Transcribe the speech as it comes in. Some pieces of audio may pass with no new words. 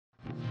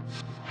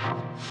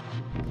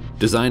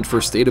Designed for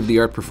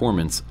state-of-the-art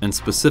performance and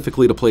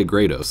specifically to play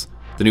Grados,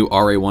 the new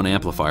RA1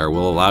 amplifier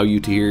will allow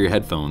you to hear your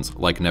headphones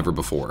like never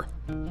before.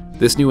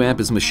 This new amp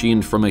is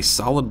machined from a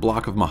solid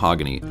block of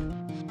mahogany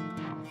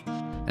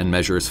and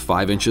measures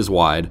 5 inches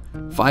wide,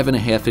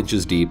 5.5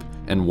 inches deep,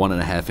 and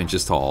 1.5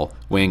 inches tall,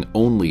 weighing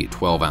only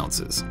 12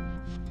 ounces.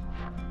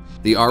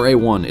 The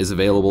RA1 is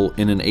available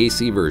in an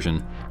AC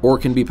version or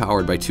can be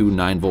powered by two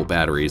 9-volt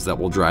batteries that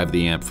will drive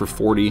the amp for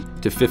 40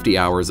 to 50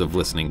 hours of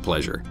listening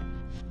pleasure.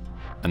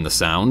 And the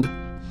sound?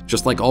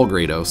 Just like all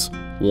Grados,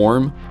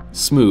 warm,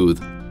 smooth,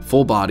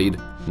 full-bodied,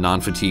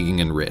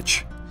 non-fatiguing, and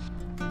rich.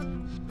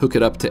 Hook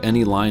it up to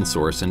any line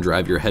source and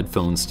drive your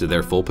headphones to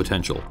their full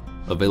potential.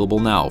 Available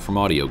now from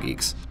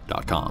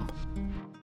audiogeeks.com.